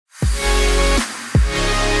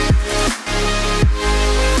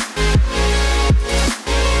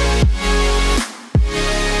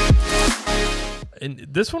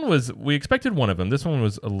This one was, we expected one of them. This one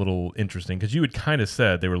was a little interesting because you had kind of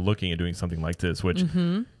said they were looking at doing something like this, which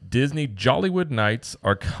Disney Jollywood Nights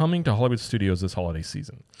are coming to Hollywood studios this holiday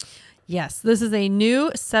season. Yes, this is a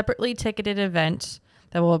new separately ticketed event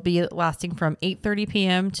that will be lasting from 8:30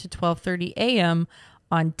 p.m. to 12:30 a.m.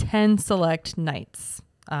 on 10 select nights.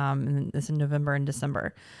 And this in November and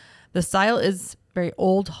December. The style is very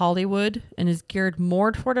old Hollywood and is geared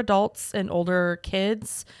more toward adults and older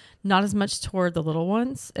kids, not as much toward the little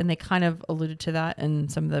ones. And they kind of alluded to that in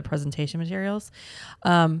some of the presentation materials.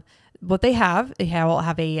 What they will have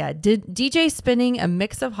a DJ spinning a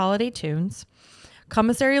mix of holiday tunes.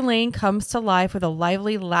 Commissary Lane comes to life with a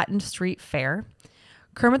lively Latin street fair.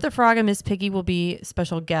 Kermit the Frog and Miss Piggy will be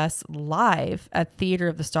special guests live at Theater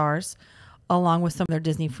of the Stars, along with some of their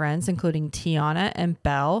Disney friends, including Tiana and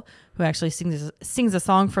Belle, who actually sings a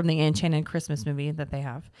song from the Enchanted Christmas movie that they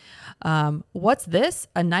have. What's This?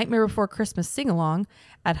 A Nightmare Before Christmas sing-along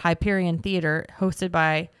at Hyperion Theater, hosted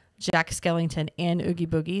by Jack Skellington and Oogie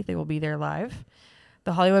Boogie. They will be there live.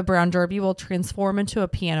 The Hollywood Brown Derby will transform into a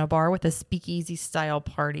piano bar with a speakeasy-style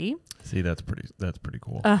party. See, that's pretty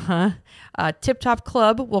cool. Tip Top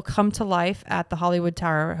Club will come to life at the Hollywood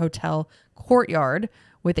Tower Hotel Courtyard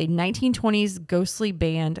with a 1920s ghostly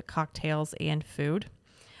band, cocktails, and food.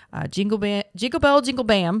 Jingle Bell, Jingle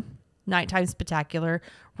BAM, Nighttime Spectacular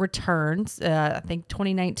returns. I think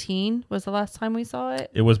 2019 was the last time we saw it.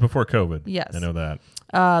 It was before COVID. Yes. I know that.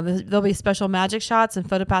 There'll be special magic shots and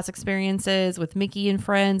PhotoPass experiences with Mickey and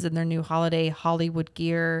friends in their new holiday Hollywood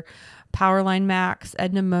gear. Powerline Max,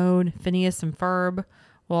 Edna Mode, Phineas and Ferb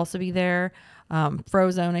will also be there.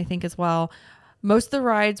 Frozone, I think, as well. Most of the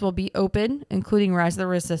rides will be open, including Rise of the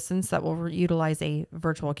Resistance that will utilize a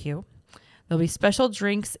virtual queue. There'll be special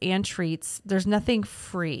drinks and treats. There's nothing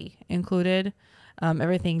free included.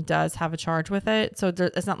 Everything does have a charge with it. So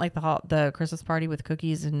it's not like the Christmas party with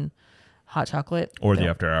cookies and hot chocolate. Or the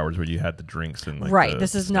after hours where you had the drinks and right.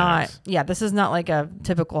 This is snacks. this is not like a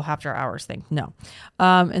typical after hours thing. No.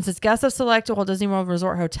 And since guests of select Walt Disney World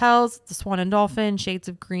Resort hotels, the Swan and Dolphin, Shades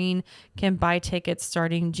of Green can buy tickets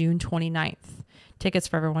starting June 29th. Tickets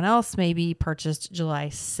for everyone else may be purchased July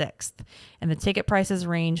 6th. And the ticket prices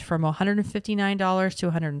range from $159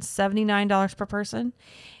 to $179 per person.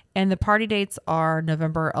 And the party dates are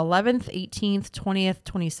November 11th, 18th, 20th,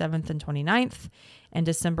 27th, and 29th, and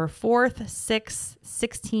December 4th, 6th,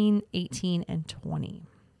 16, 18, and 20.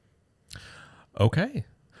 Okay.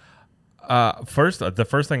 The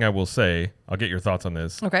first thing I will say, I'll get your thoughts on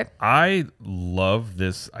this. Okay. I love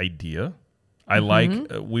this idea. I like,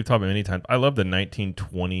 we've talked about many times, I love the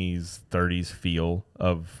 1920s, 30s feel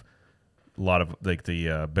of a lot of like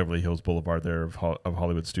the Beverly Hills Boulevard there of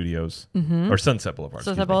Hollywood Studios, or Sunset Boulevard.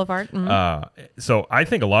 Sunset Boulevard. So I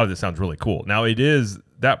think a lot of this sounds really cool. Now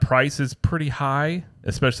that price is pretty high,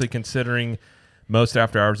 especially considering most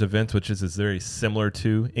after hours events, which is very similar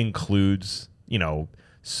to, includes,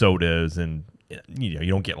 sodas and, you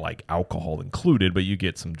don't get like alcohol included, but you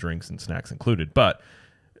get some drinks and snacks included. But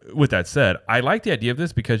with that said, I like the idea of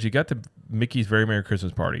this because you got the Mickey's Very Merry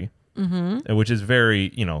Christmas Party, which is very,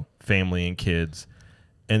 family and kids.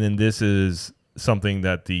 And then this is something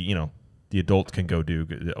that the adults can go do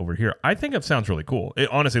over here. I think it sounds really cool.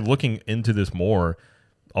 Honestly, looking into this more,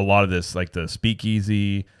 a lot of this, like the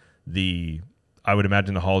speakeasy, I would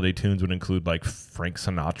imagine the holiday tunes would include like Frank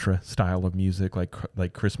Sinatra style of music,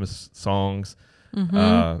 like Christmas songs.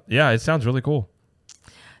 Yeah, it sounds really cool.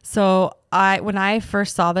 So when I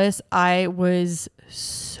first saw this, I was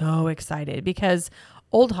so excited because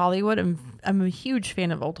old Hollywood, I'm a huge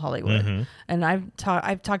fan of old Hollywood, and I've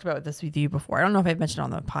talked about this with you before. I don't know if I've mentioned it on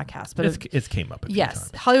the podcast, but it's came up.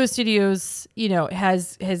 Yes, Hollywood Studios,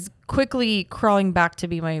 has quickly crawling back to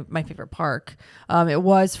be my favorite park. It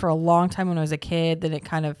was for a long time when I was a kid. Then it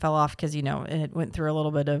kind of fell off because it went through a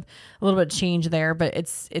little bit of change there. But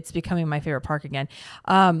it's becoming my favorite park again.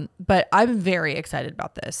 But I'm very excited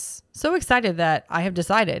about this. So excited that I have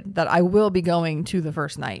decided that I will be going to the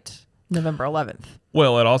first night, November 11th.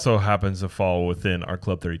 Well, it also happens to fall within our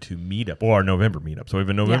Club 32 meetup, or our November meetup. So we have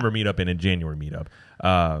a November meetup and a January meetup.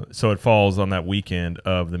 So it falls on that weekend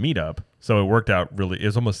of the meetup. So it worked out it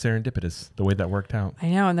was almost serendipitous the way that worked out. I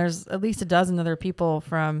know, and there's at least a dozen other people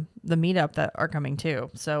from the meetup that are coming too.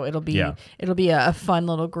 So it'll be a fun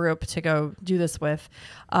little group to go do this with.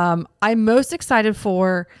 I'm most excited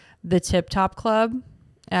for the Tip Top Club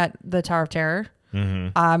at the Tower of Terror.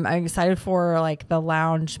 I'm excited for like the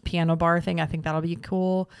lounge piano bar thing. I think that'll be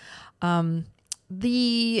cool.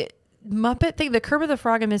 The Muppet thing, the Kermit the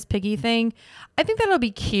Frog and Miss Piggy thing, I think that'll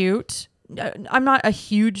be cute. I'm not a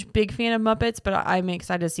huge big fan of Muppets, but I'm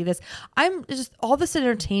excited to see this. I'm just all this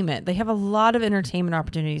entertainment. They have a lot of entertainment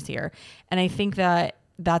opportunities here, and I think that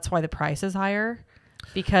that's why the price is higher,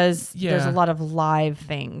 because there's a lot of live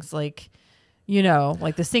things like,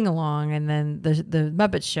 like the sing along, and then the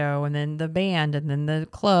Muppet Show, and then the band, and then the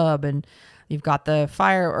club, and you've got the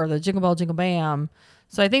fire or the Jingle Bell, Jingle BAM.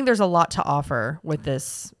 So I think there's a lot to offer with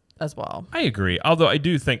this as well. I agree. Although I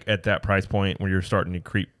do think at that price point where you're starting to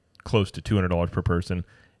creep close to $200 per person,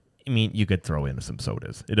 I mean, you could throw in some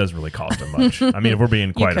sodas. It doesn't really cost them much. I mean, if we're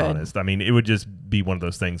being quite honest, I mean, it would just be one of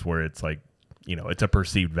those things where it's like, it's a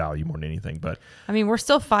perceived value more than anything. But I mean, we're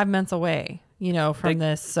still 5 months away, from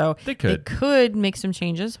this. So they could make some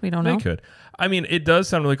changes. We don't know. They could. I mean, it does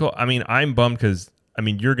sound really cool. I mean, I'm bummed because,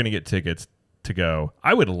 you're going to get tickets to go.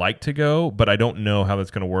 I would like to go, but I don't know how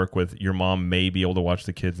that's going to work with your mom may be able to watch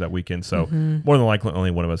the kids that weekend. So more than likely,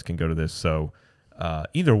 only one of us can go to this. So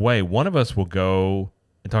either way, one of us will go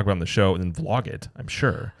and talk about it on the show and then vlog it, I'm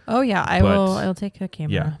sure. Oh yeah, I'll take a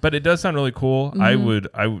camera. Yeah, but it does sound really cool. I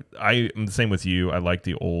am the same with you. I like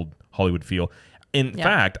the old Hollywood feel. In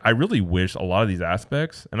fact, I really wish a lot of these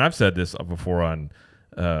aspects, and I've said this before on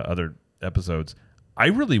other episodes, I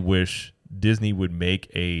really wish Disney would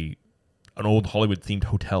make an old Hollywood themed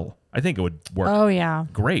hotel. I think it would work. Oh yeah,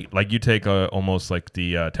 great. Like you take almost like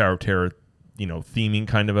the Tower of Terror, theming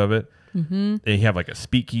kind of it. Mm-hmm. They have like a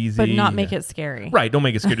speakeasy, but not make it scary. Right? Don't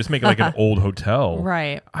make it scary. Just make it like an old hotel.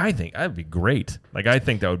 Right. I think that'd be great. Like I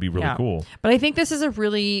think that would be really cool. But I think this is a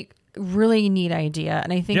really, really neat idea,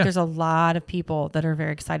 and I think there's a lot of people that are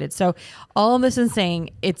very excited. So all of this is saying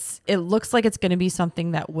it looks like it's going to be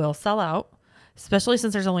something that will sell out, especially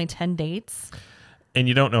since there's only 10 dates. And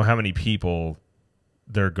you don't know how many people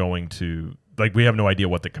they're going to, like, we have no idea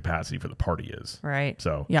what the capacity for the party is. Right.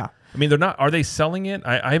 So, yeah. I mean, are they selling it?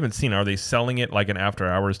 I haven't seen, are they selling it like an after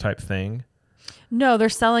hours type thing? No, they're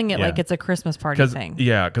selling it like it's a Christmas party thing.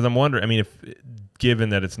 Yeah. Cause I'm wondering, I mean, given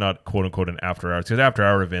that it's not quote unquote an after hours, because after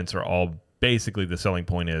hour events are all basically the selling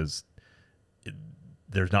point is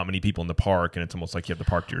there's not many people in the park and it's almost like you have the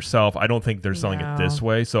park to yourself. I don't think they're selling it this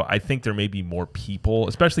way. So I think there may be more people,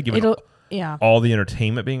 especially given all the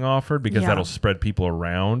entertainment being offered, because that'll spread people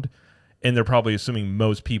around. And they're probably assuming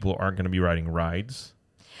most people aren't going to be riding rides.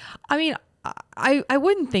 I mean, I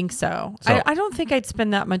wouldn't think so. I don't think I'd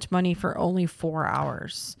spend that much money for only 4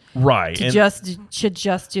 hours. Right. To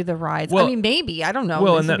just do the rides. Well, I mean, maybe. I don't know.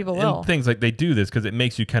 Well, some people will. And things like they do this because it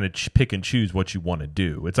makes you kind of pick and choose what you want to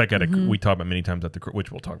do. It's like we talk about many times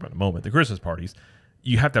which we'll talk about in a moment, the Christmas parties.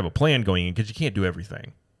 You have to have a plan going in because you can't do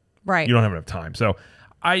everything. Right. You don't have enough time. So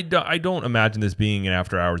I don't imagine this being an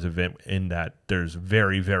after-hours event in that there's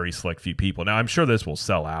very, very select few people. Now, I'm sure this will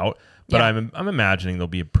sell out, but I'm imagining there'll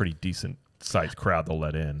be a pretty decent-sized crowd they'll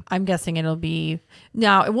let in. I'm guessing it'll be...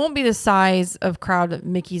 Now, it won't be the size of crowd at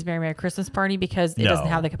Mickey's Very Merry Christmas Party because it doesn't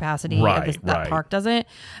have the capacity. That park doesn't.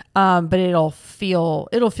 But it'll feel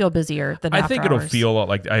busier than after think hours. It'll feel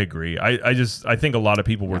like... I agree. I think a lot of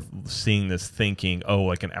people were seeing this thinking,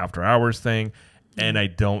 like an after-hours thing. And I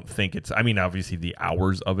don't think it's, I mean, obviously the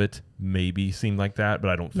hours of it maybe seem like that,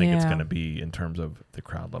 but I don't think it's going to be in terms of the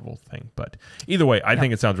crowd level thing. But either way, I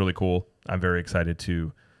think it sounds really cool. I'm very excited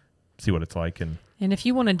to see what it's like. And if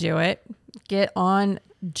you want to do it, get on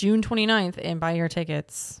June 29th and buy your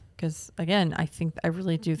tickets. Because again, I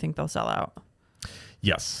really do think they'll sell out.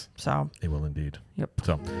 Yes. So they will indeed. Yep.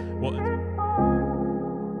 So, well.